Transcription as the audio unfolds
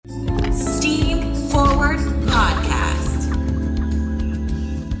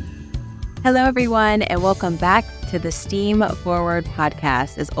Hello, everyone, and welcome back to the Steam Forward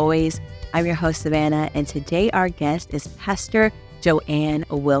podcast. As always, I'm your host, Savannah, and today our guest is Pastor Joanne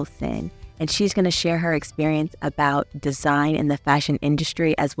Wilson, and she's going to share her experience about design in the fashion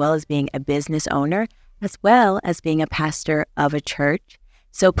industry, as well as being a business owner, as well as being a pastor of a church.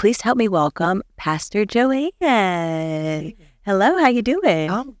 So please help me welcome Pastor Joanne. Hello, how you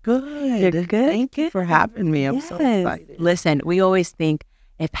doing? I'm good. You're good? Thank you for having me. I'm so excited. Listen, we always think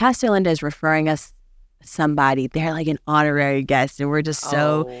if Pastor Linda is referring us somebody, they're like an honorary guest, and we're just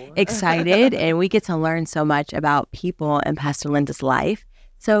so excited, and we get to learn so much about people in Pastor Linda's life.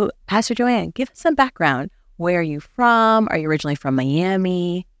 So, Pastor Joanne, give us some background. Where are you from? Are you originally from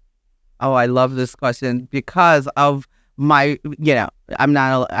Miami? Oh, I love this question because of my, I'm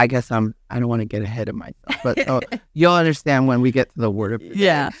not, I don't want to get ahead of myself, but you'll understand when we get to the word of the day.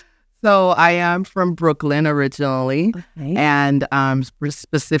 Yeah. So I am from Brooklyn originally, and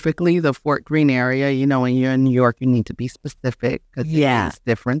specifically the Fort Greene area. You know, when you're in New York, you need to be specific because it's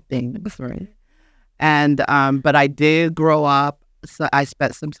different things, right? And but I did grow up. So I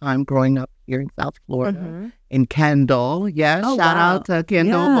spent some time growing up here in South Florida, in Kendall. Yeah, shout out to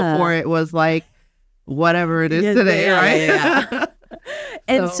Kendall before it was like whatever it is today, right? Yeah.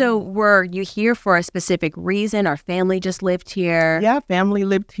 And so were you here for a specific reason? Our family just lived here? Yeah, family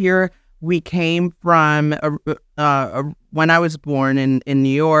lived here. We came from, when I was born in New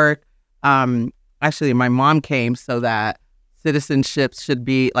York, actually my mom came so that citizenship should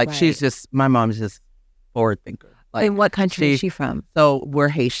be, like my mom's just forward thinker. Like, in what country is she from? So we're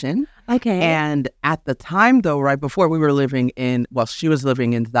Haitian. Okay. And at the time, though, right before we were living in, she was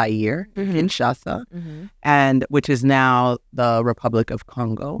living in Zaire, Kinshasa, and which is now the Republic of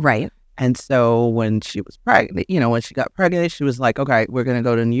Congo. Right. And so when she was pregnant, when she got pregnant, she was like, okay, we're going to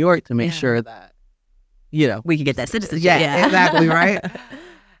go to New York to make sure that, we could get that citizenship. Yeah, exactly, right?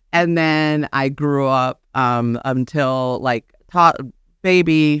 And then I grew up until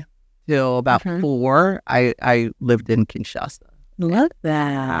baby till about 4. I lived in Kinshasa. Love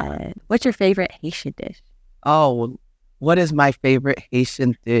that. What's your favorite Haitian dish? Oh, what is my favorite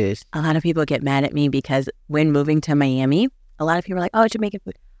Haitian dish? A lot of people get mad at me because when moving to Miami, a lot of people are like, oh, Jamaican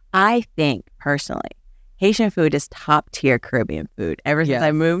food. I think, personally, Haitian food is top-tier Caribbean food ever since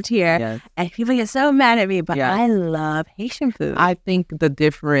I moved here. Yes. And people get so mad at me, but I love Haitian food. I think the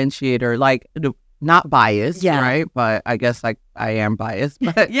differentiator, not biased, right? But I guess I am biased.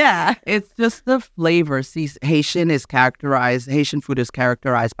 But it's just the flavor. See, Haitian food is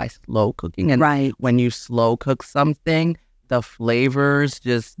characterized by slow cooking. And when you slow cook something, the flavors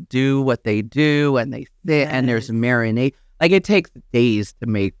just do what they do, and they sit, and there's marinade. Like, it takes days to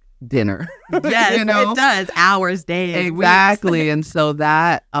make dinner. Yes, it does. Hours, days, exactly. weeks. And so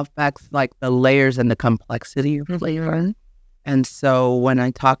that affects like the layers and the complexity of flavor. And so when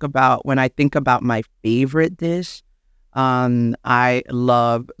I think about my favorite dish, I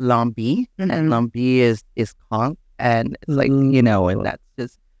love lambi, and lambi is conch, and it's like, and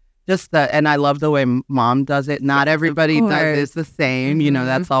that's just that. And I love the way mom does it. Not everybody does it the same.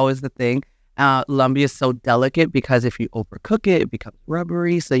 That's always the thing. Lambi is so delicate because if you overcook it, it becomes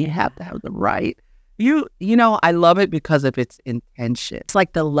rubbery. So you have to have the right. I love it because of its intention. It's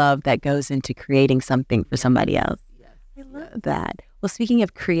like the love that goes into creating something for somebody else. I love that. Well, speaking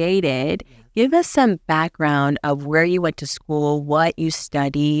of created, give us some background of where you went to school, what you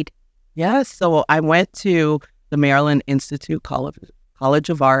studied. Yeah, so I went to the Maryland Institute College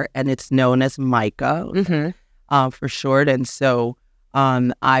of Art, and it's known as MICA for short. And so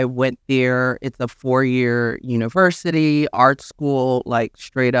I went there. It's a 4-year university, art school, like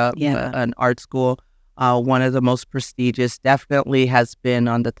straight up an art school. One of the most prestigious, definitely has been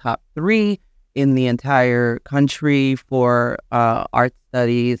on the top 3 in the entire country for art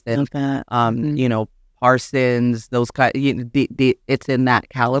studies, and Parsons, those kind. It's in that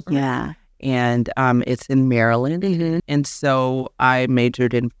caliber, and it's in Maryland, and so I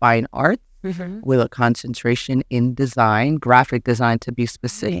majored in fine arts with a concentration in design, graphic design to be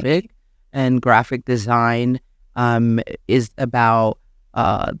specific, and graphic design is about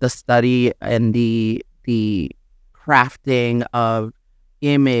the study and the crafting of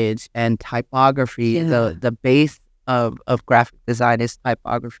image and typography. The base of graphic design is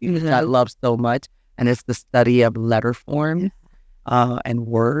typography, which I love so much, and it's the study of letter forms and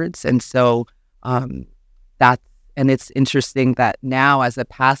words. And so it's interesting that now as a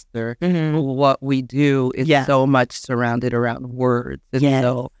pastor, what we do is so much surrounded around words. And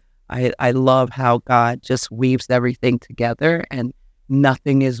so I love how God just weaves everything together, and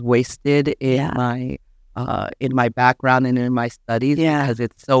nothing is wasted in my background and in my studies because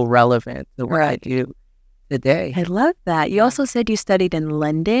it's so relevant to what I do today. I love that. You also said you studied in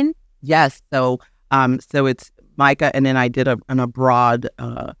London. Yes. So it's Micah, and then I did an abroad.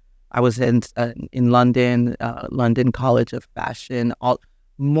 I was in London, London College of Fashion,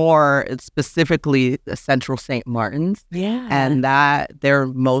 more specifically Central St. Martin's. Yeah. And that they're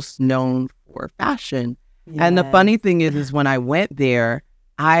most known for fashion. Yes. And the funny thing is when I went there,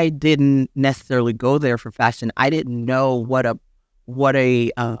 I didn't necessarily go there for fashion. I didn't know what a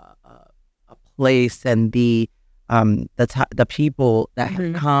place and the people that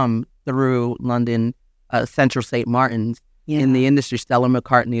have come through London, Central St. Martin's in the industry. Stella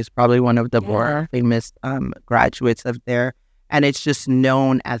McCartney is probably one of the more famous graduates of there. And it's just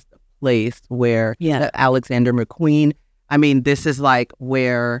known as the place where Alexander McQueen, I mean, this is like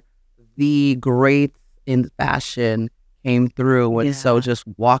where the greats in fashion came through. And so just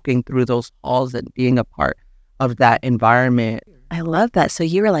walking through those halls and being a part of that environment. I love that. So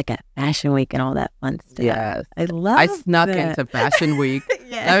you were like at Fashion Week and all that fun stuff. Yes. I snuck into Fashion Week.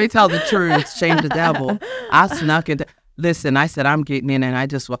 Let me tell the truth. Shame the devil. I snuck into. Listen, I said, I'm getting in, and I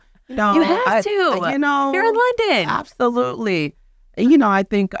just, you have to. You're in London. Absolutely. I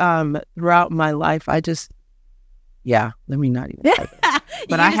think throughout my life, let me not even say that.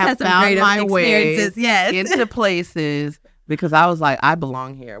 But I have found my way into places because I was like, I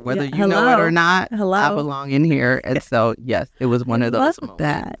belong here. Whether you know it or not, I belong in here. And so, yes, it was one of those moments.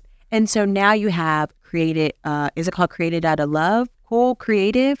 That. And so now you have created, is it called Created Out of Love? Cool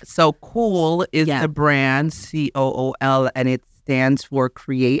Creative? So Cool is the brand, COOL, and it stands for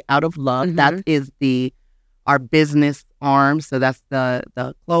Create Out of Love. That is our business arm. So that's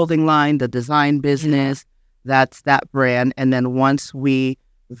the clothing line, the design business. That's that brand. And then once we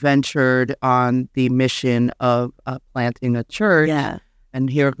ventured on the mission of planting a church, and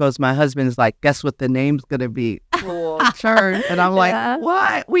here goes my husband's like, guess what the name's going to be? Cool Church. And I'm like,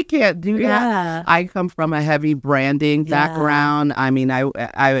 what? We can't do that. I come from a heavy branding background. I mean,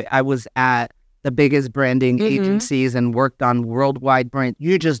 I was at the biggest branding agencies and worked on worldwide brand.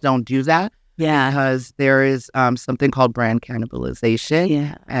 You just don't do that. Because there is something called brand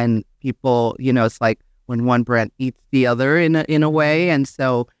cannibalization. And people, it's like when one brand eats the other in a way. And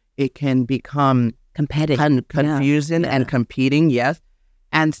so it can become competitive, confusing and competing. Yes.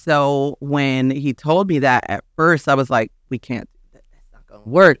 And so when he told me that at first, I was like, we can't, that's not going to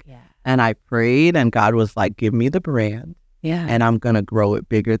work. And I prayed and God was like, give me the brand. And I'm going to grow it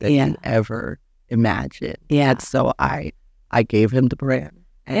bigger than you ever imagined. And so I gave him the brand.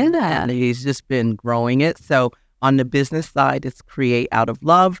 And he's just been growing it. So on the business side, it's Create Out of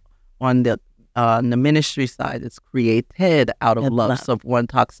Love. On the ministry side, it's Created Out of Love. So one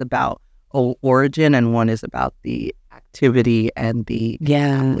talks about origin and one is about the activity and the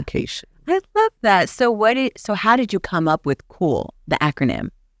application. I love that. So how did you come up with COOL, the acronym?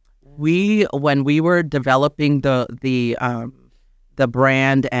 When we were developing the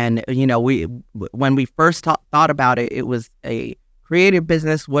brand, and when we first thought about it, it was a creative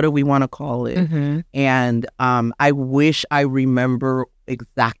business. What do we want to call it? And I wish I remember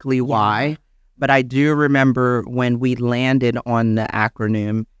exactly why, but I do remember when we landed on the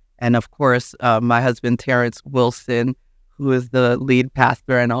acronym. And of course, my husband, Terrence Wilson, who is the lead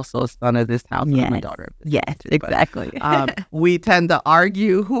pastor and also a son of this house, and my daughter of this house too, exactly. We tend to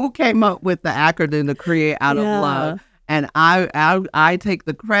argue who came up with the acronym to Create Out of Love. And I take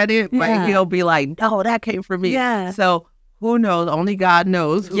the credit, but he'll be like, no, that came from me. So who knows? Only God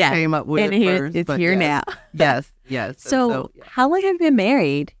knows who came up with it first. It's here now. Yes. So how long have you been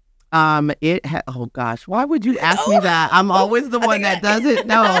married? Oh gosh, why would you ask me that? I'm always the one that doesn't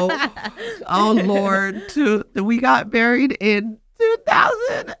know. Oh Lord, we got married in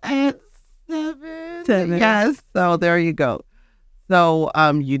 2007. Yes, so there you go. So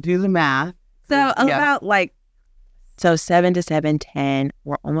you do the math. So about 7 to 7, 10.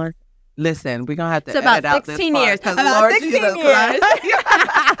 We're almost. Listen, we're gonna have to. So about 16 years. About 16 years.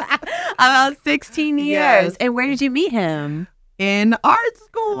 About 16 years. Yes. And where did you meet him? In art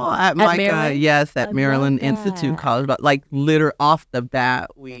school at Micah, Maryland? at Maryland Institute College. But literally off the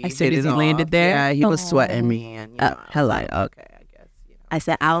bat, we as soon as he landed there. Yeah, he was sweating me, and hello. Like, okay, I guess. I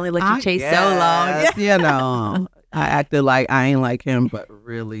said I only let you chase so long. I acted like I ain't like him, but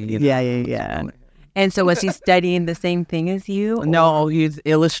really, yeah. And so was he studying the same thing as you? No, he's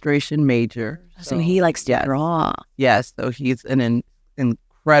illustration major. So he likes to draw. Yes, so he's an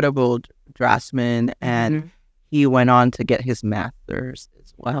incredible draftsman, and he went on to get his master's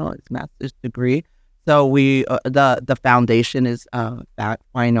as well, his master's degree. So we, the foundation is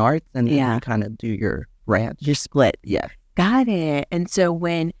fine arts, and then you kind of do your branch. Your split. Yeah. Got it. And so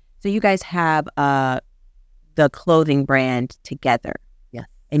so you guys have the clothing brand together. Yes.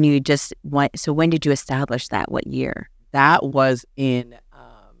 And you just so when did you establish that? What year? That was in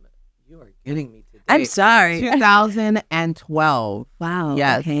getting me today. I'm sorry. 2012. Wow.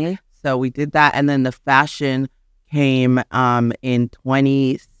 Yes. Okay. So we did that, and then the fashion came in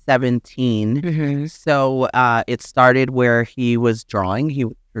 2017. Mm-hmm. So it started where he was drawing. He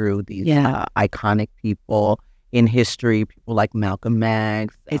drew these iconic people in history, people like Malcolm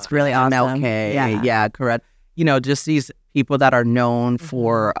X. It's really awesome. MLK. Yeah, correct. Just these people that are known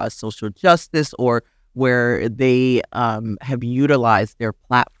for social justice, or where they have utilized their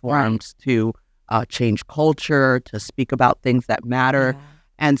platforms to change culture, to speak about things that matter. Yeah.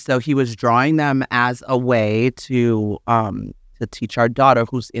 And so he was drawing them as a way to teach our daughter,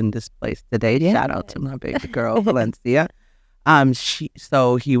 who's in this place today. Yeah. Shout out to my baby girl, Valencia.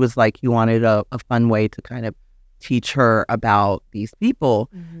 So he was like, he wanted a fun way to kind of teach her about these people.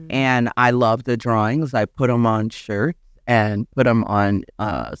 Mm-hmm. And I love the drawings. I put them on shirts and put them on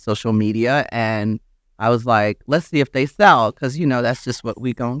social media. And I was like, let's see if they sell, because, that's just what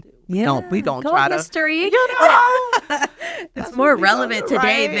we gon' do. Yeah. We don't try history. to, it's more relevant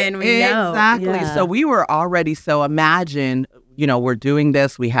today than we know. Exactly. Yeah. So we were already, so imagine, we're doing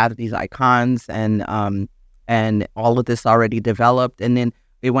this. We have these icons and all of this already developed. And then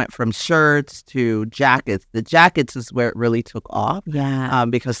it went from shirts to jackets. The jackets is where it really took off. Yeah.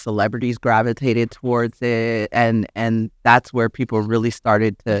 Because celebrities gravitated towards it. And that's where people really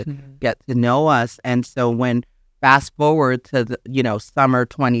started to get to know us. And so when fast forward to the, summer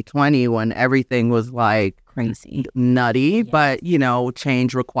 2020, when everything was like crazy, nutty, but,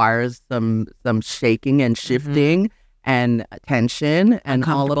 change requires some shaking and shifting. And attention and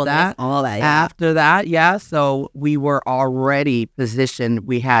all of that. Yeah. After that, so we were already positioned.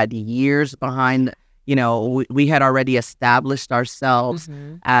 We had years behind, we had already established ourselves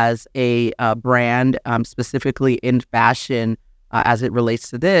as a brand, specifically in fashion, as it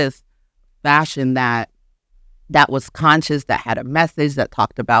relates to this fashion that was conscious, that had a message, that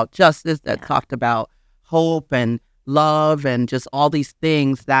talked about justice, that talked about hope and love, and just all these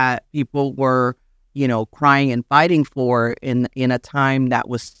things that people were crying and fighting for in a time that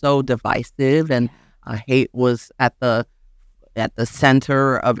was so divisive, and hate was at the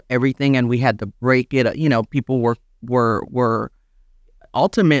center of everything, and we had to break it. People were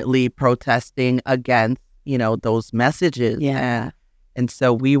ultimately protesting against those messages. Yeah, and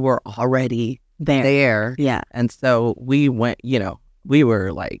so we were already there. Yeah, and so we went. We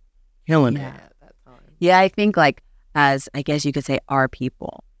were like killing it at that time. Yeah, I think as I guess you could say, our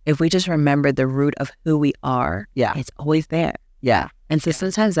people. If we just remember the root of who we are, it's always there. Yeah. And so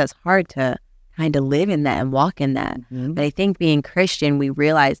sometimes that's hard to kind of live in that and walk in that. Mm-hmm. But I think being Christian, we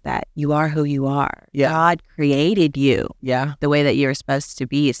realize that you are who you are. Yeah. God created you the way that you're supposed to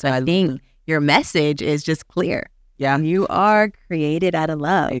be. So I think your message is just clear. Yeah. You are created out of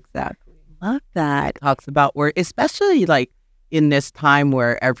love. Exactly. Love that. It talks about where, especially in this time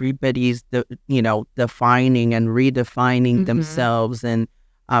where everybody's, defining and redefining themselves and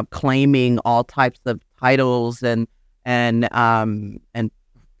claiming all types of titles and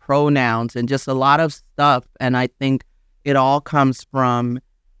pronouns and just a lot of stuff. And I think it all comes from,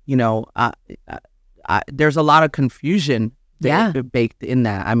 there's a lot of confusion baked in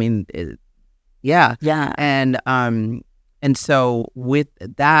that. I mean, And so with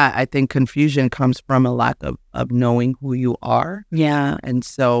that, I think confusion comes from a lack of knowing who you are. Yeah. And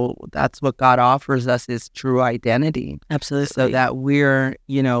so that's what God offers us, is true identity. Absolutely. So that we're,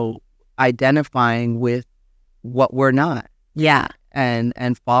 identifying with what we're not. Yeah. And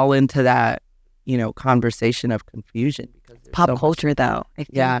fall into that, conversation of confusion. Because pop culture, though. I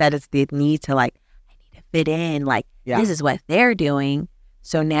think that it's the need to I need to fit in. This is what they're doing.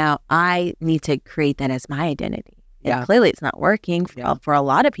 So now I need to create that as my identity. And clearly it's not working for a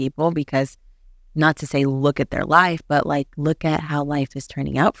lot of people, because not to say look at their life, but look at how life is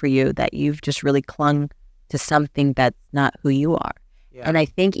turning out for you, that you've just really clung to something that's not who you are. Yeah. And I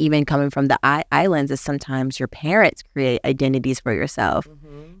think even coming from the islands is sometimes your parents create identities for yourself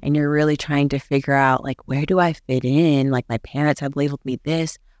and you're really trying to figure out where do I fit in? My parents have labeled me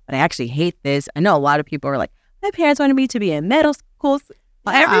this, but I actually hate this. I know a lot of people are like, my parents wanted me to be in middle school.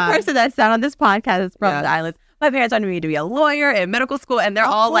 Every person that's on this podcast is from the islands. My parents wanted me to be a lawyer in medical school, and they're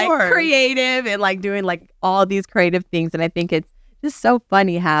all creative and doing all these creative things. And I think it's just so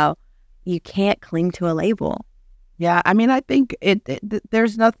funny how you can't cling to a label. Yeah, I mean, I think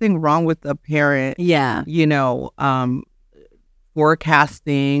there's nothing wrong with a parent. Yeah,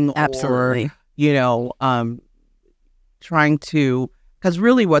 forecasting. Absolutely. Or trying to, because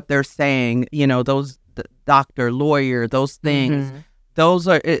really what they're saying, those doctor, lawyer, those things. Mm-hmm. Those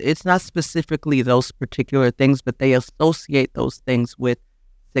are, it's not specifically those particular things, but they associate those things with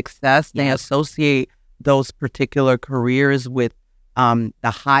success. They associate those particular careers with the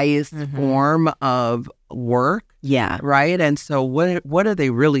highest form of work. Yeah. Right. And so what are they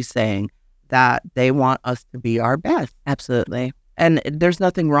really saying? That they want us to be our best. Absolutely. And there's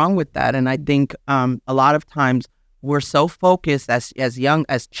nothing wrong with that. And I think a lot of times we're so focused as young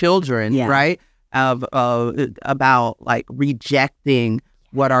as children, right, about like rejecting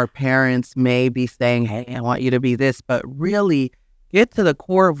what our parents may be saying. Hey, I want you to be this, but really get to the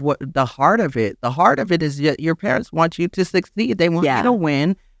core of what the heart of it. The heart of it is your parents want you to succeed. They want you to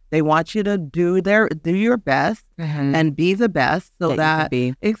win. They want you to do your best and be the best so that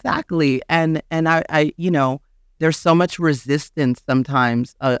exactly. And I there's so much resistance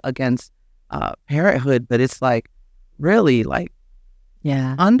sometimes against parenthood, but it's like really like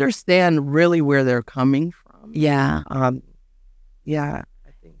understand really where they're coming from.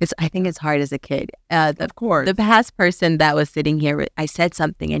 I think it's hard as a kid. Of course. The past person that was sitting here, I said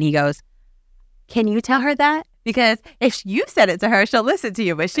something and he goes, "Can you tell her that? Because if you said it to her, she'll listen to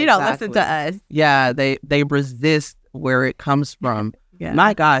you, but she don't listen to us." Yeah, they resist where it comes from.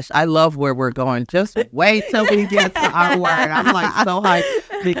 My gosh, I love where we're going. Just wait till we get to our word. I'm like so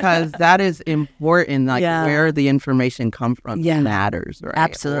hyped because that is important. Like where the information comes from matters, right?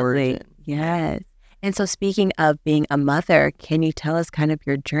 Absolutely. Origin. Yes. And so speaking of being a mother, can you tell us kind of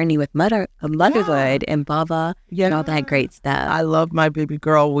your journey with motherhood and Bava and all that great stuff? I love my baby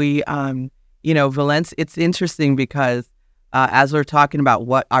girl. We Valencia, it's interesting because as we're talking about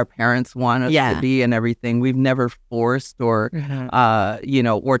what our parents want us to be and everything, we've never forced or,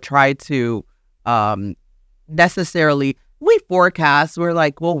 or tried to necessarily, we forecast, we're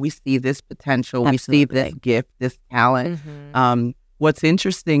like, well, we see this potential, we see this gift, this talent. What's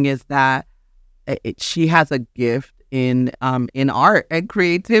interesting is that she has a gift in art and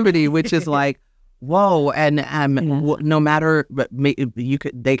creativity, which is like, whoa, and no matter,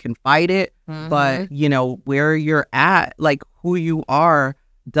 they can fight it, but where you're at, like who you are,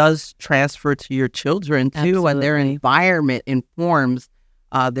 does transfer to your children too. Absolutely. And their environment informs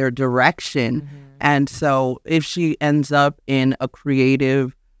their direction. And so, if she ends up in a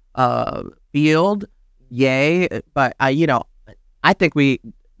creative field, yay! But I think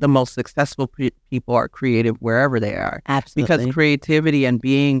the most successful people are creative wherever they are. Absolutely, because creativity and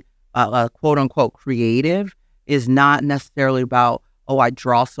being quote unquote creative is not necessarily about, oh, I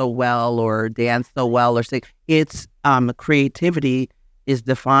draw so well or dance so well or sing. It's creativity is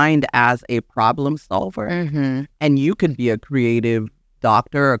defined as a problem solver, and you could be a creative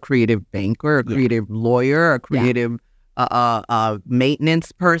doctor, a creative banker, a creative lawyer, a creative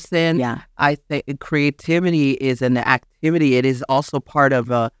maintenance person. I think creativity is an activity. It is also part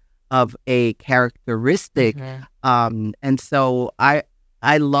of a characteristic, and so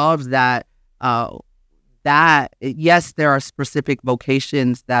I love that. That yes, there are specific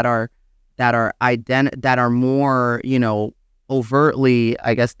vocations that are more overtly,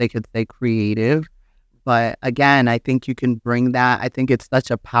 I guess they could say, creative. But again, I think you can bring that. I think it's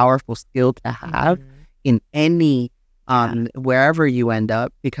such a powerful skill to have in any wherever you end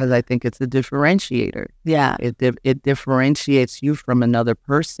up, because I think it's a differentiator. It differentiates you from another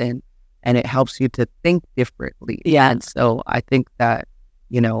person, and it helps you to think differently. And so I think that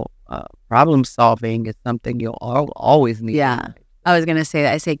problem solving is something you'll always need. I was gonna say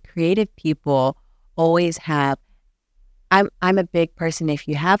that. I say creative people always have. I'm a big person. If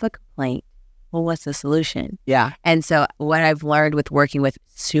you have a complaint, well, what's the solution? And so what I've learned with working with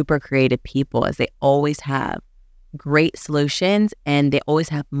super creative people is they always have great solutions, and they always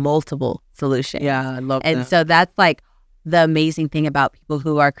have multiple solutions. I love that. And so that's like the amazing thing about people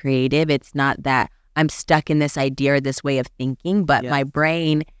who are creative. It's not that I'm stuck in this idea or this way of thinking, but my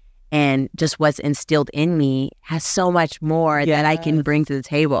brain and just what's instilled in me has so much more that I can bring to the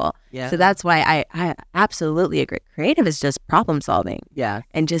table. So that's why I absolutely agree. Creative is just problem solving.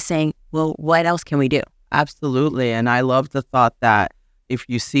 And just saying, well, what else can we do? Absolutely. And I love the thought that if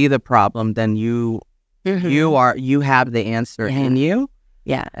you see the problem, then you have the answer in you.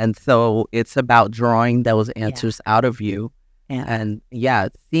 And so it's about drawing those answers out of you. And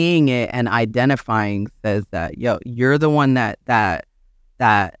seeing it and identifying says that, you're the one that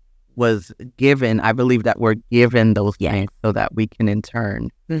was given. I believe that we're given those things so that we can in turn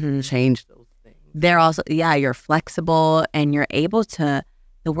change those things. They're also, you're flexible, and you're able to,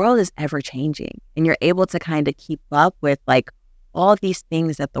 the world is ever changing, and you're able to kind of keep up with like all these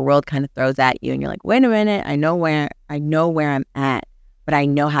things that the world kind of throws at you. And you're like, wait a minute, I know where I'm at, but I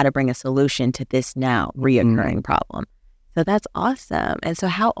know how to bring a solution to this now reoccurring problem. So that's awesome. And so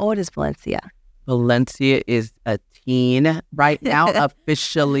how old is Valencia? Valencia is a teen right now,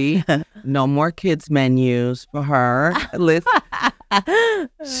 officially. No more kids menus for her. Listen,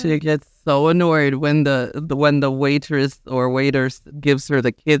 she gets so annoyed when the waitress or waiters gives her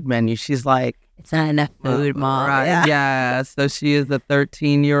the kid menu. She's like, it's not enough food, Mom. Right? Yeah. So she is a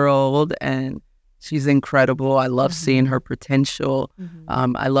 13-year-old, and she's incredible. I love seeing her potential.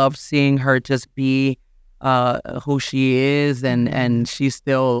 I love seeing her just be who she is, and she's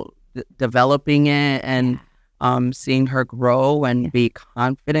still developing it, and seeing her grow and be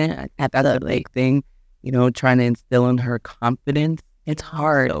confident. I think that's a big thing, trying to instill in her confidence. It's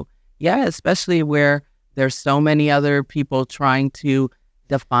hard. So, yeah, especially where there's so many other people trying to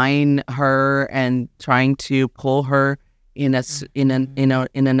define her and trying to pull her in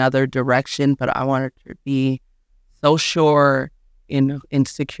another direction. But I want her to be so sure and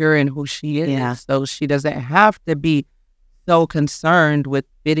secure in who she is. Yeah. So she doesn't have to be so concerned with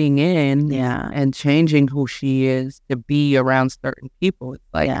fitting in and changing who she is to be around certain people. It's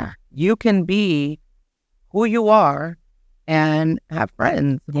like, you can be who you are and have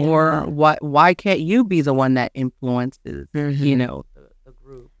friends. Or why can't you be the one that influences, the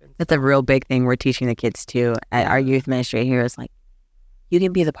group? That's a real big thing we're teaching the kids too at our youth ministry here. Is like, you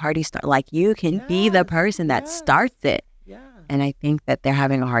can be the party star. Like, you can be the person that starts it. Yeah. And I think that they're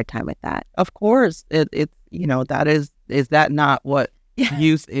having a hard time with that. Of course. It's that is that not what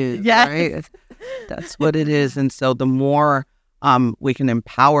youth is, right? That's what it is. And so the more we can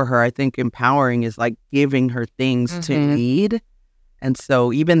empower her, I think empowering is like giving her things to lead. And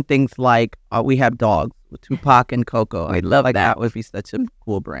so even things like we have dogs with Tupac and Coco. I love that. That would be such a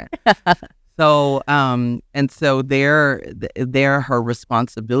cool brand. So and so they're her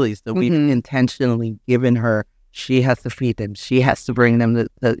responsibilities. So we've intentionally given her. She has to feed them. She has to bring them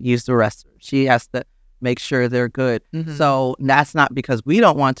to use the restroom. She has to make sure they're good. So that's not because we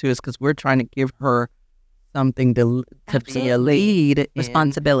don't want to. It's because we're trying to give her something to be a lead.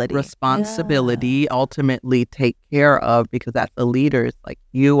 Responsibility, ultimately take care of, because that's the leader. It's like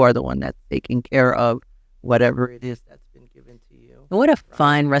you are the one that's taking care of whatever it is that's been given to you. What a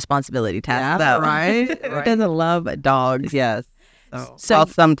fun responsibility task, though. Right? Who doesn't love dogs? Yes. So well,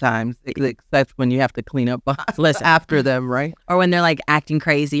 sometimes, except when you have to clean up after them, right? Or when they're like acting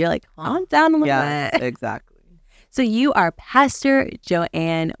crazy, you're like, calm down a little bit. Exactly. So you are Pastor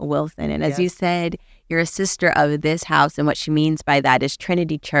Joanne Wilson, and as you said, you're a sister of this house, and what she means by that is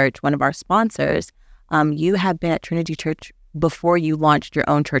Trinity Church, one of our sponsors. You have been at Trinity Church before you launched your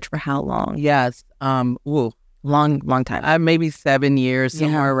own church for how long? Yes. Long time. Maybe 7 years,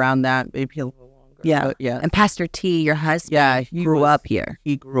 somewhere around that, maybe a little. Yeah. And Pastor T, your husband, he grew up here.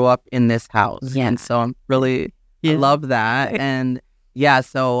 He grew up in this house. Yeah. And so I'm really, I love that. And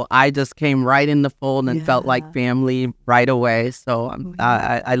so I just came right in the fold and felt like family right away. So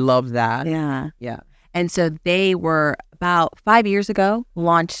I love that. Yeah. Yeah. And so they were about 5 years ago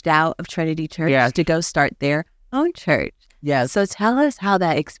launched out of Trinity Church to go start their own church. Yes. So tell us how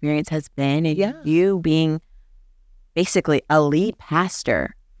that experience has been, and you being basically a lead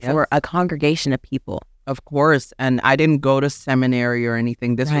pastor for a congregation of people. Of course. And I didn't go to seminary or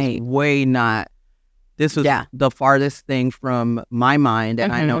anything. This was this was the farthest thing from my mind.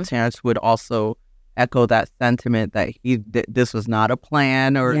 And I know Terrence would also echo that sentiment that this was not a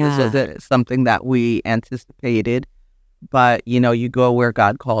plan or this was something that we anticipated. But, you go where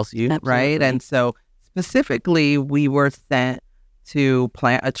God calls you, right? And so specifically, we were sent to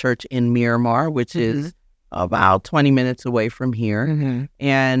plant a church in Miramar, which is about 20 minutes away from here.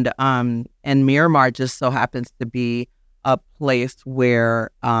 And Miramar just so happens to be a place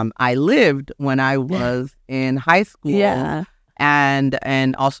where I lived when I was in high school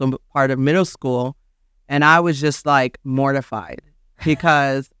and also part of middle school. And I was just like mortified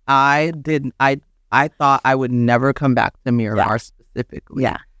because I thought I would never come back to Miramar specifically.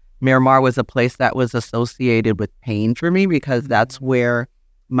 Yeah. Miramar was a place that was associated with pain for me because that's where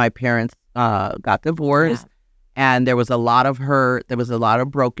my parents got divorced, and there was a lot of hurt. There was a lot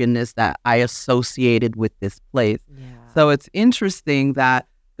of brokenness that I associated with this place. Yeah. So it's interesting that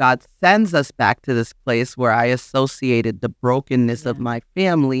God sends us back to this place where I associated the brokenness of my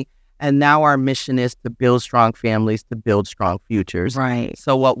family, and now our mission is to build strong families, to build strong futures. Right.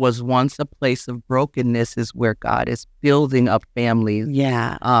 So what was once a place of brokenness is where God is building up families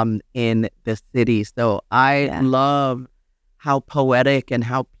in the city. So I love how poetic and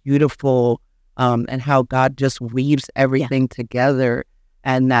how beautiful and how God just weaves everything together,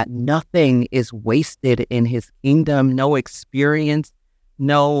 and that nothing is wasted in his kingdom. No experience,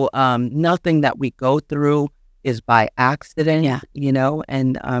 nothing that we go through is by accident,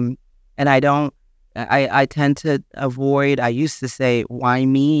 and I tend to avoid, I used to say, why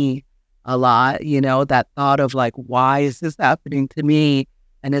me a lot, that thought of like, why is this happening to me?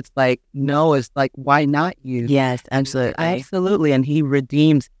 And it's like, no, it's like, why not you? Yes, absolutely. Absolutely. And he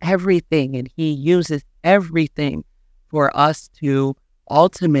redeems everything, and he uses everything for us to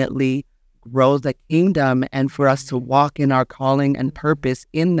ultimately grow the kingdom and for us to walk in our calling and purpose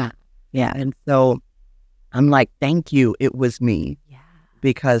in that. Yeah. And so I'm like, thank you. It was me. Yeah.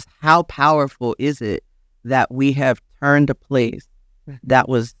 Because how powerful is it that we have turned a place that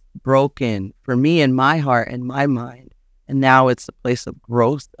was broken for me in my heart and my mind. And now it's a place of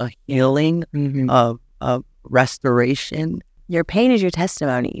growth, a healing, of restoration. Your pain is your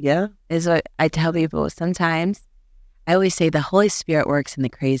testimony. Yeah. Is what I tell people sometimes. I always say the Holy Spirit works in the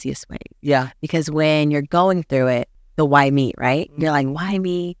craziest ways. Yeah. Because when you're going through it, the why me, right? You're like, why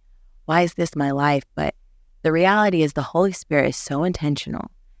me? Why is this my life? But the reality is the Holy Spirit is so intentional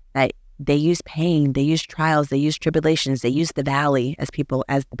that they use pain, they use trials, they use tribulations, they use the valley as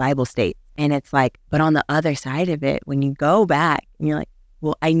the Bible states. And it's like, but on the other side of it, when you go back and you're like,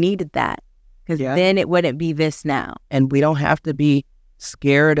 well, I needed that because then it wouldn't be this now. And we don't have to be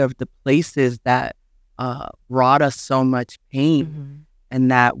scared of the places that brought us so much pain, and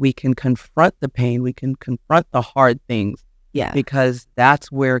that we can confront the pain. We can confront the hard things. Yeah. Because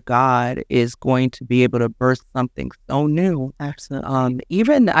that's where God is going to be able to birth something so new. Absolutely.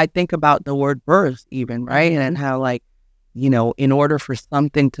 Even I think about the word birth even, right? And how like, in order for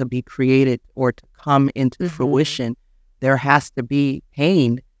something to be created or to come into fruition, there has to be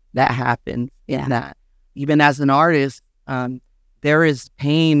pain that happens in that. Even as an artist, there is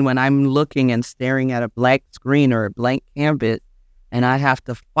pain when I'm looking and staring at a blank screen or a blank canvas, and I have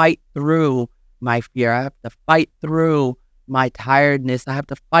to fight through my fear. I have to fight through my tiredness. I have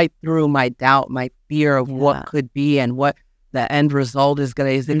to fight through my doubt, my fear of what could be and what the end result is going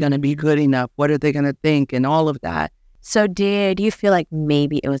to, is it going to be good enough? What are they going to think? And all of that. So did you feel like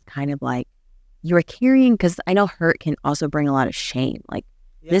maybe it was kind of like you were carrying, because I know hurt can also bring a lot of shame. Like,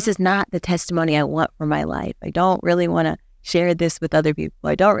 this is not the testimony I want for my life. I don't really want to share this with other people.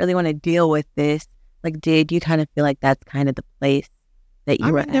 I don't really want to deal with this. Like, did you kind of feel like that's kind of the place that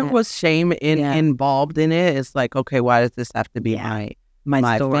you were at? There was shame involved in it. It's like, okay, why does this have to be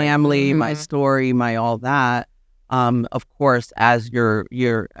my story. family, my story, my all that? Of course, as you're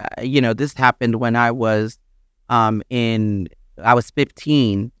this happened when I was I was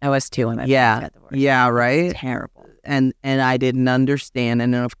 15. I was too when my parents got divorced. Yeah, right. Terrible. And I didn't understand.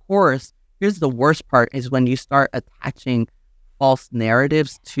 And then of course, here's the worst part is when you start attaching false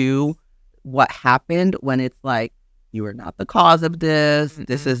narratives to what happened, when it's like, you are not the cause of this.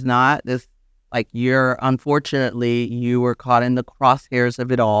 This is not this. Like, unfortunately, you were caught in the crosshairs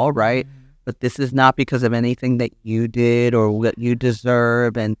of it all, right? But this is not because of anything that you did or what you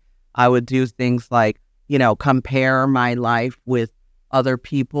deserve. And I would do things like, compare my life with other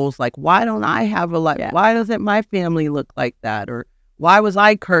people's. Like, why don't I have a life? Yeah. Why doesn't my family look like that? Or why was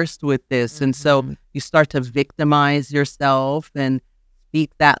I cursed with this? And so you start to victimize yourself and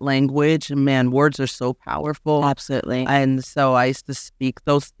speak that language. And man, words are so powerful. Absolutely. And so I used to speak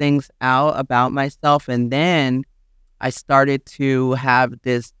those things out about myself. And then I started to have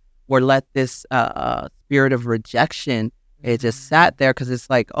this, or let this spirit of rejection, it just sat there, because it's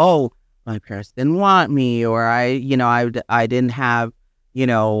like, oh, my parents didn't want me, or I didn't have,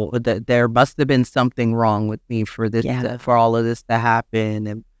 there must have been something wrong with me for this, for all of this to happen.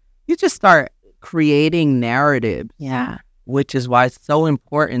 And you just start creating narratives. Yeah. Which is why it's so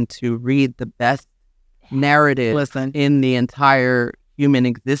important to read the best narrative in the entire human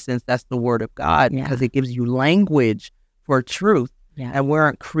existence. That's the Word of God, because it gives you language for truth. Yeah. And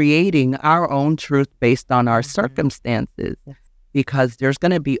we're creating our own truth based on our circumstances, because there's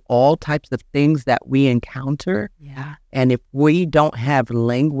going to be all types of things that we encounter. Yeah. And if we don't have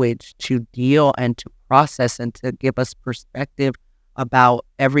language to deal and to process and to give us perspective about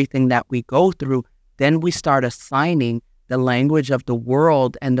everything that we go through, then we start assigning the language of the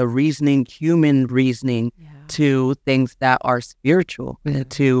world and the reasoning, human reasoning, to things that are spiritual,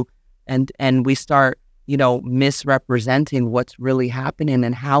 and we start, misrepresenting what's really happening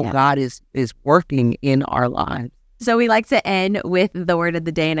and how God is working in our lives. So we like to end with the word of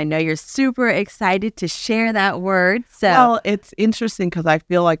the day, and I know you're super excited to share that word. So, well, it's interesting because I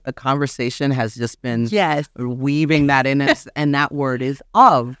feel like the conversation has just been weaving that in us, and that word is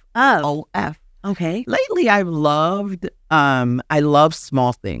of. O-F. Okay. Lately, I love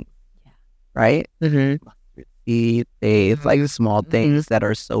small things, right? It's like small things that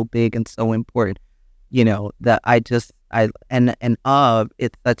are so big and so important, that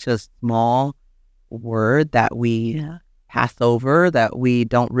it's such a small word that we pass over, that we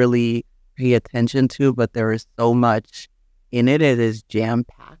don't really pay attention to, but there is so much in it. It is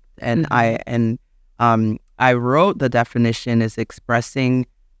jam-packed. And I wrote the definition is expressing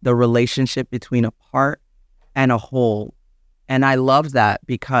the relationship between a part and a whole. And I love that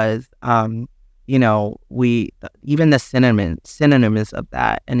because, we even the synonyms of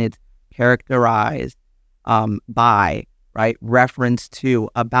that, and it's characterized by, right, reference to,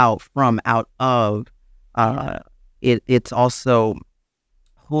 about, from, out of. It's also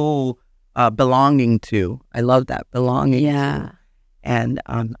who, belonging to. I love that, belonging to. And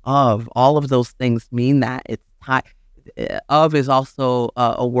of, all of those things mean that it's of is also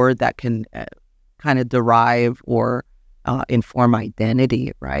a word that can kind of derive or inform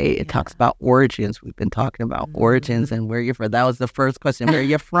identity, right? It talks about origins. We've been talking about origins and where you're from. That was the first question, where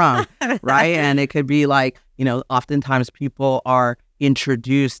you're from, right? And it could be like, oftentimes people are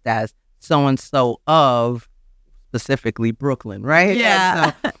introduced as so-and-so of specifically Brooklyn, right?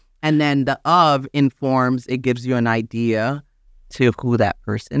 Yeah. And then the of informs, it gives you an idea to who that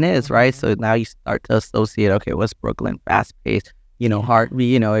person is, right? So now you start to associate, okay, what's Brooklyn? Fast-paced, hard,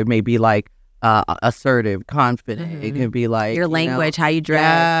 it may be like assertive, confident. It can be like your language, how you dress.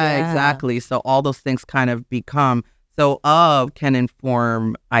 Yeah, exactly. So all those things kind of become, so of can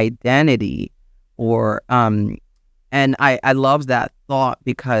inform identity, or and I love that thought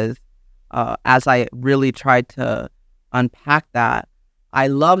because as I really tried to unpack that, I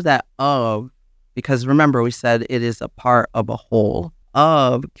love that of, because remember we said it is a part of a whole.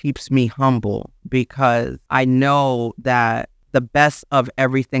 Of keeps me humble because I know that the best of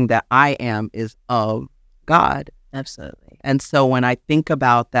everything that I am is of God. Absolutely. And so when I think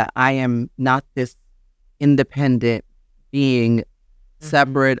about that, I am not this independent being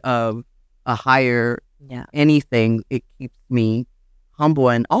separate of a higher anything. It keeps me humble.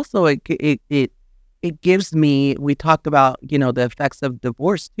 And also it gives me, we talked about, the effects of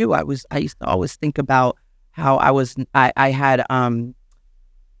divorce too. I used to always think about how I had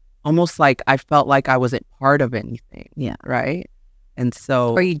almost like I felt like I wasn't part of anything. Yeah. Right. And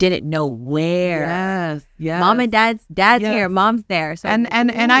so, or you didn't know where. Yes. Mom and dad's here, mom's there. So and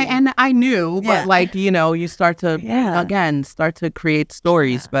I knew, but you start to again start to create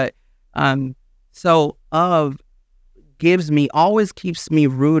stories. But so of always keeps me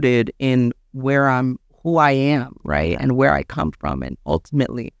rooted in who I am, right, and where I come from, and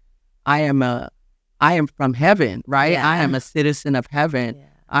ultimately, I am from heaven, right? I am a citizen of heaven.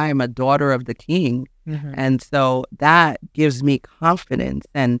 I am a daughter of the King. And so that gives me confidence.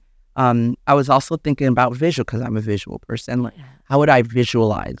 And I was also thinking about visual, because I'm a visual person. Like, how would I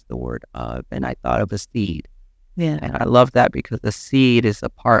visualize the word of? And I thought of a seed. Yeah. And I love that because the seed is a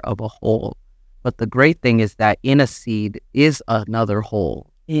part of a whole. But the great thing is that in a seed is another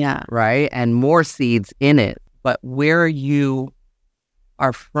whole. Yeah. Right? And more seeds in it. But where you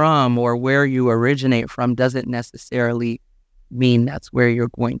are from or where you originate from doesn't necessarily mean that's where you're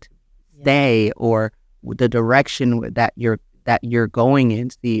going to stay, or the direction that you're going in.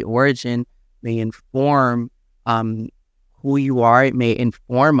 The origin may inform who you are. It may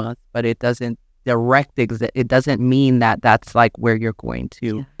inform us, but it doesn't it doesn't mean that that's like where you're going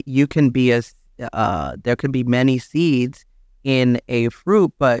to. Yeah. You can be there can be many seeds in a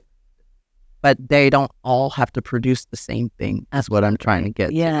fruit, but they don't all have to produce the same thing. That's what I'm trying to get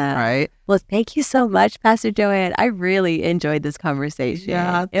to, right? Well, thank you so much, Pastor Joanne. I really enjoyed this conversation.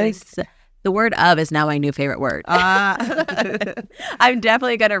 Yeah, the word of is now my new favorite word. I'm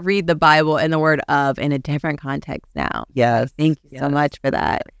definitely going to read the Bible and the word of in a different context now. Yes. Thank you so much for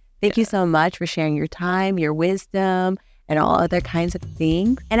that. Thank you so much for sharing your time, your wisdom, and all other kinds of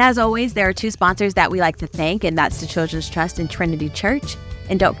things. And as always, there are two sponsors that we like to thank, and that's the Children's Trust and Trinity Church.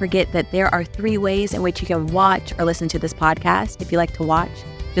 And don't forget that there are 3 ways in which you can watch or listen to this podcast. If you like to watch,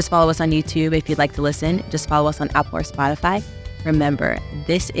 just follow us on YouTube. If you'd like to listen, just follow us on Apple or Spotify. Remember,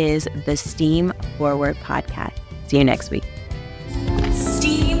 this is the Steam Forward Podcast. See you next week.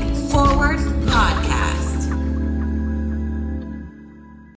 Steam Forward Podcast.